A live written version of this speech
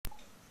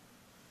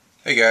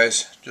Hey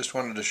guys, just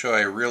wanted to show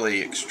a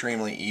really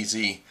extremely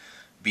easy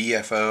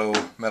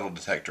BFO metal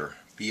detector.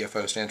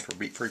 BFO stands for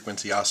beat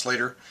frequency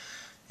oscillator,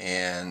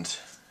 and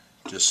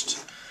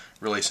just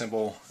really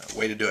simple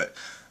way to do it.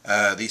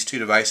 These two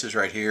devices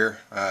right here,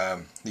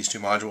 these two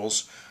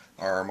modules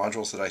are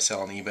modules that I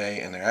sell on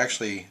eBay, and they're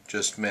actually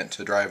just meant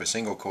to drive a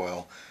single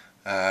coil.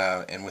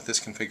 And with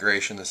this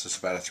configuration, this is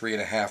about a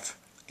 3.5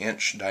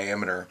 inch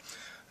diameter,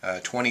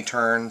 20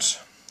 turns,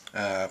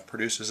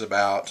 produces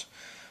about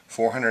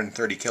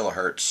 430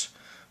 kilohertz.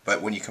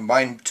 But when you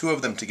combine two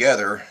of them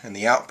together in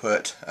the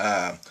output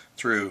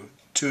through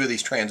two of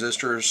these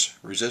transistors,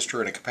 resistor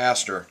and a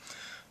capacitor,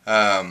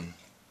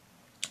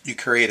 you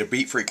create a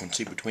beat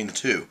frequency between the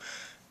two,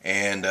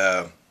 and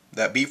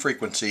that beat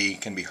frequency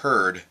can be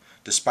heard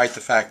despite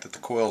the fact that the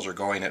coils are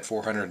going at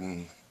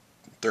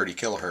 430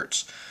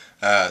 kilohertz.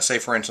 Say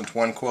for instance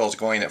one coil is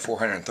going at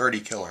 430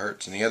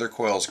 kilohertz and the other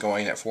coil is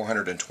going at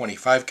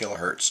 425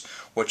 kilohertz.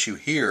 What you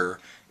hear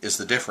is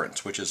the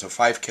difference, which is a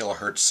 5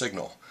 kilohertz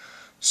signal.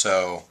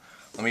 So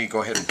let me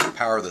go ahead and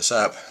power this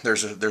up.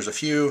 There's a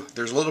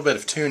little bit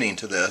of tuning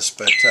to this,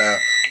 but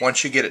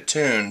once you get it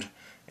tuned,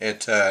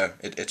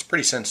 it's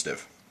pretty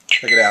sensitive.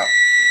 Check it out.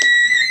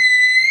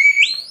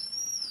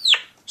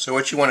 So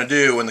what you want to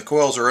do when the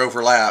coils are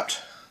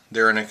overlapped,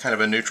 they're in a kind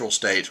of a neutral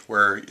state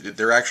where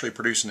they're actually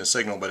producing a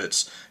signal, but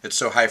it's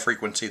so high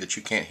frequency that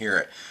you can't hear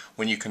it.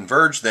 When you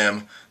converge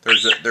them,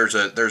 there's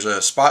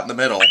a spot in the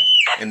middle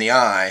in the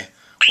eye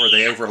where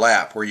they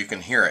overlap, where you can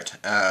hear it.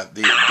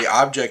 The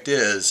object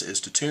is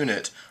to tune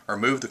it or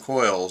move the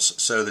coils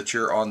so that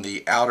you're on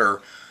the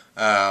outer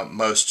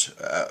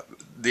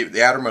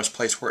the outermost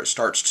place where it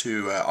starts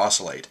to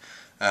oscillate.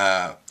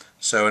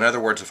 So in other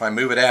words, if I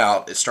move it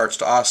out, it starts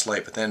to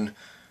oscillate, but then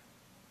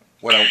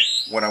what I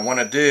want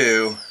to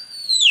do,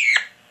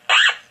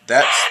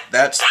 that's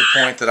the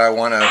point that I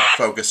want to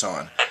focus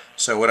on.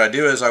 So what I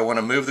do is I want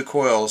to move the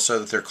coils so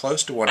that they're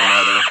close to one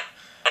another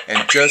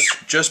and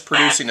just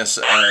producing an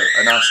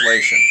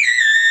oscillation.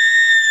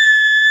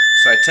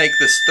 So I take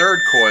this third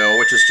coil,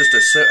 which is just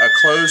a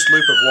closed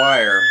loop of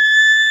wire,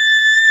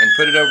 and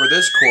put it over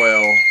this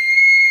coil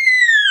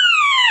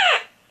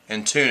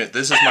and tune it.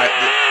 This is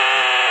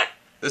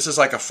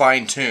like a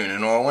fine tune,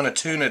 and I want to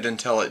tune it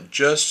until it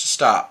just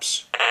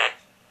stops.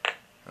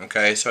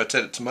 Okay, so it's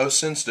at its most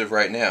sensitive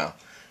right now.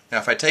 Now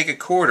if I take a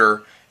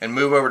quarter and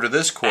move over to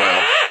this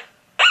coil,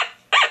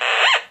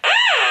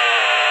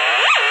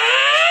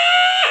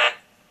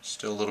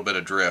 still a little bit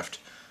of drift.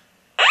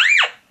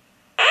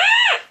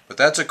 But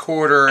that's a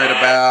quarter at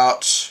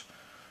about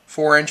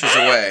 4 inches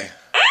away.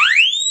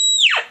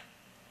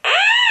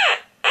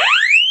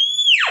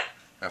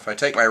 Now if I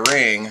take my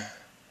ring,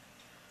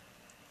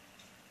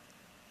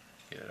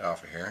 get it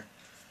off of here,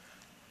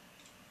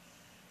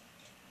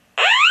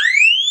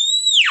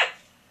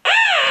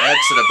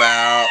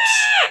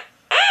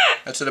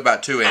 that's at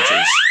about 2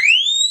 inches.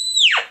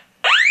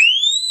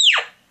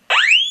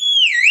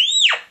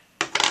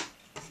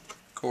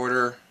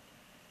 Quarter.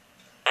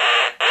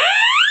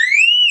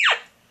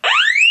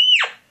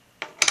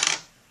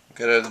 Look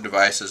at other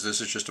devices.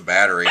 This is just a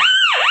battery.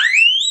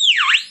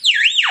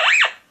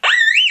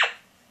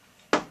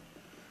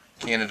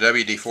 Can of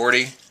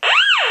WD-40.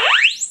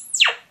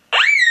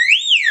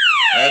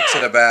 That's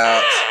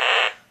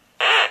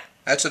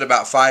at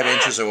about 5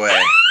 inches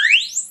away.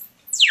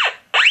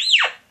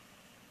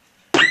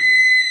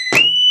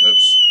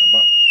 Oops.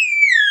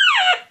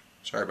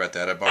 Sorry about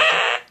that. I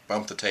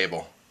bumped the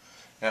table.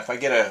 Now if I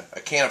get a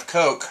can of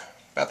Coke,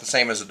 about the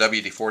same as a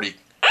WD-40.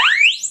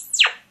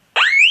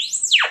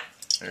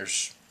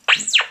 There's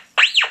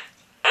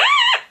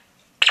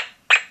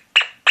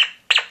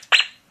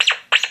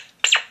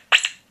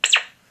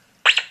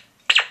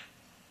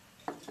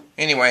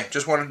anyway,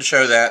 just wanted to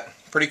show that.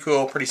 Pretty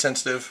cool, pretty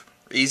sensitive,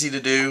 easy to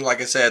do. Like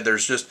I said,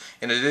 there's just,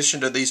 in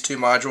addition to these two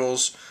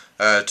modules,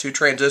 two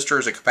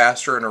transistors, a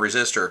capacitor, and a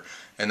resistor,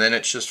 and then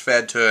it's just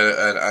fed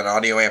to an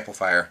audio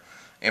amplifier.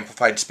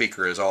 Amplified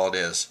speaker is all it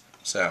is.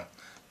 So,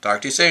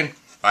 talk to you soon.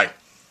 Bye.